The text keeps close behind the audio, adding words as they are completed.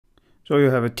So you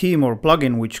have a theme or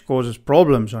plugin which causes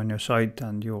problems on your site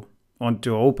and you want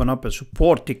to open up a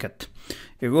support ticket.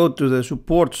 You go to the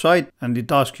support site and it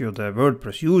asks you the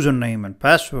WordPress username and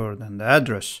password and the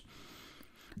address.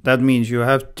 That means you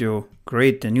have to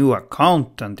create a new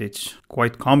account and it's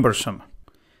quite cumbersome.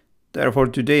 Therefore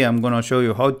today I'm gonna show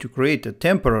you how to create a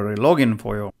temporary login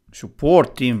for your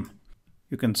support team.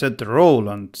 You can set the role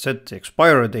and set the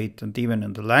expiry date and even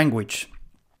in the language.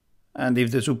 And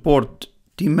if the support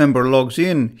team member logs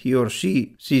in, he or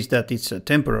she sees that it's a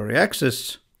temporary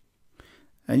access.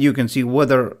 And you can see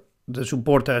whether the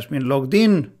support has been logged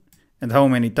in and how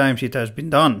many times it has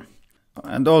been done.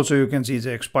 And also you can see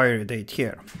the expiry date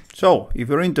here. So if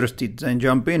you're interested, then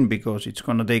jump in because it's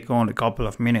gonna take only a couple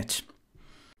of minutes.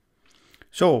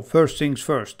 So first things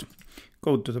first,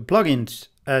 go to the plugins,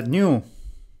 add new,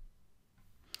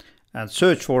 and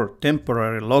search for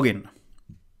temporary login.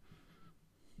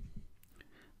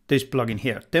 This plugin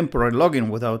here, temporary login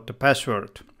without the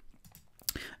password.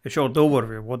 A short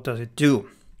overview, what does it do?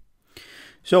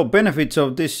 So benefits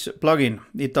of this plugin,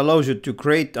 it allows you to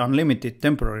create unlimited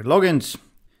temporary logins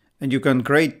and you can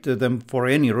create them for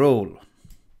any role.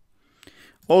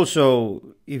 Also,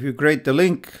 if you create the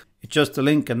link, it's just a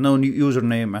link and no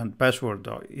username and password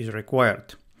is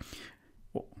required.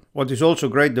 What is also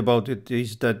great about it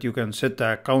is that you can set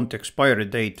the account expiry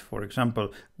date, for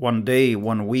example, 1 day,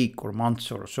 1 week or months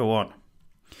or so on.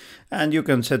 And you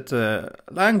can set the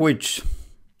language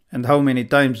and how many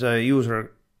times a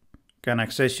user can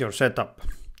access your setup.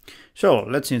 So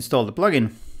let's install the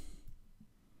plugin.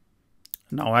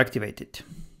 Now activate it.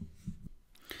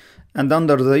 And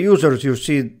under the users you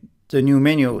see the new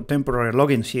menu temporary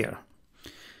logins here.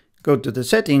 Go to the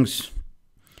settings.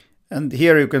 And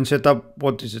here you can set up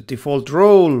what is the default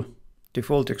role,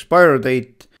 default expiry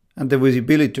date, and the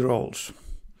visibility roles.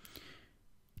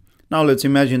 Now let's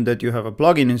imagine that you have a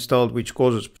plugin installed which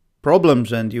causes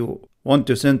problems and you want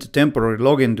to send a temporary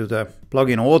login to the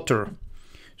plugin author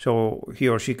so he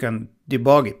or she can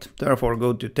debug it. Therefore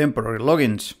go to temporary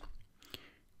logins,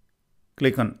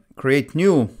 click on create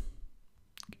new,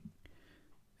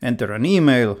 enter an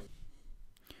email,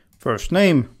 first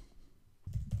name,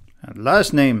 and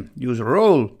last name, user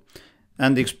role,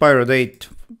 and the expiry date.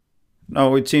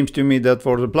 Now it seems to me that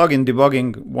for the plugin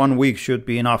debugging 1 week should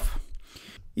be enough.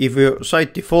 If your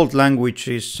site default language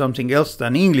is something else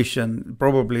than English, then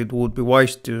probably it would be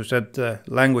wise to set the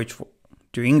language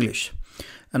to English.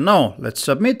 And now let's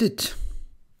submit it.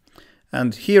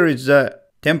 And here is the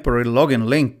temporary login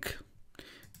link.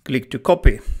 Click to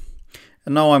copy.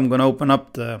 And now I'm going to open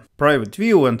up the private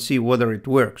view and see whether it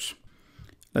works.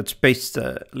 Let's paste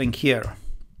the link here.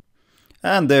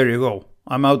 And there you go.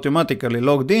 I'm automatically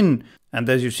logged in. And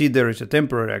as you see, there is a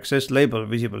temporary access label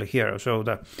visible here. So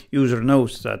the user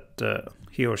knows that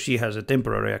he or she has a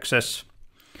temporary access.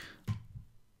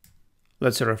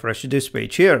 Let's refresh this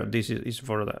page here. This is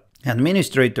for the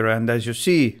administrator. And as you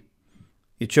see,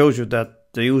 it shows you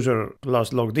that the user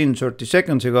last logged in 30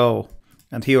 seconds ago.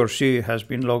 And he or she has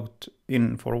been logged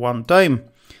in for 1 time.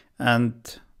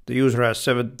 And the user has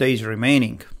 7 days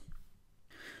remaining.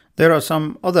 There are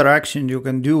some other actions you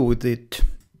can do with it.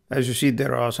 As you see,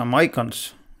 there are some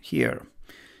icons here.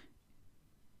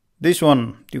 This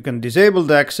one, you can disable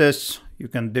the access, you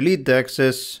can delete the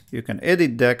access, you can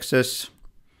edit the access.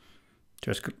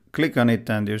 Just click on it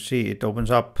and you see it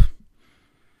opens up.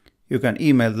 You can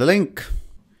email the link.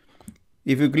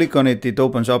 If you click on it, it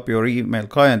opens up your email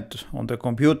client on the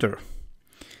computer.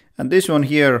 And this one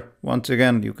here, once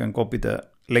again, you can copy the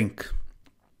link.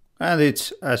 And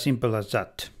it's as simple as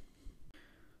that.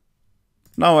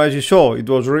 Now, as you saw, it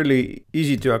was really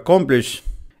easy to accomplish.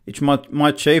 It's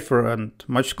much safer and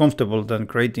much comfortable than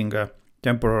creating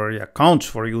temporary accounts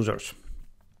for users.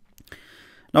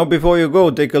 Now, before you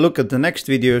go, take a look at the next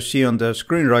video you see on the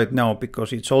screen right now,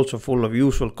 because it's also full of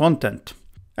useful content.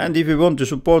 And if you want to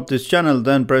support this channel,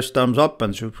 then press thumbs up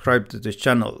and subscribe to this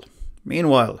channel.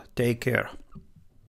 Meanwhile, take care.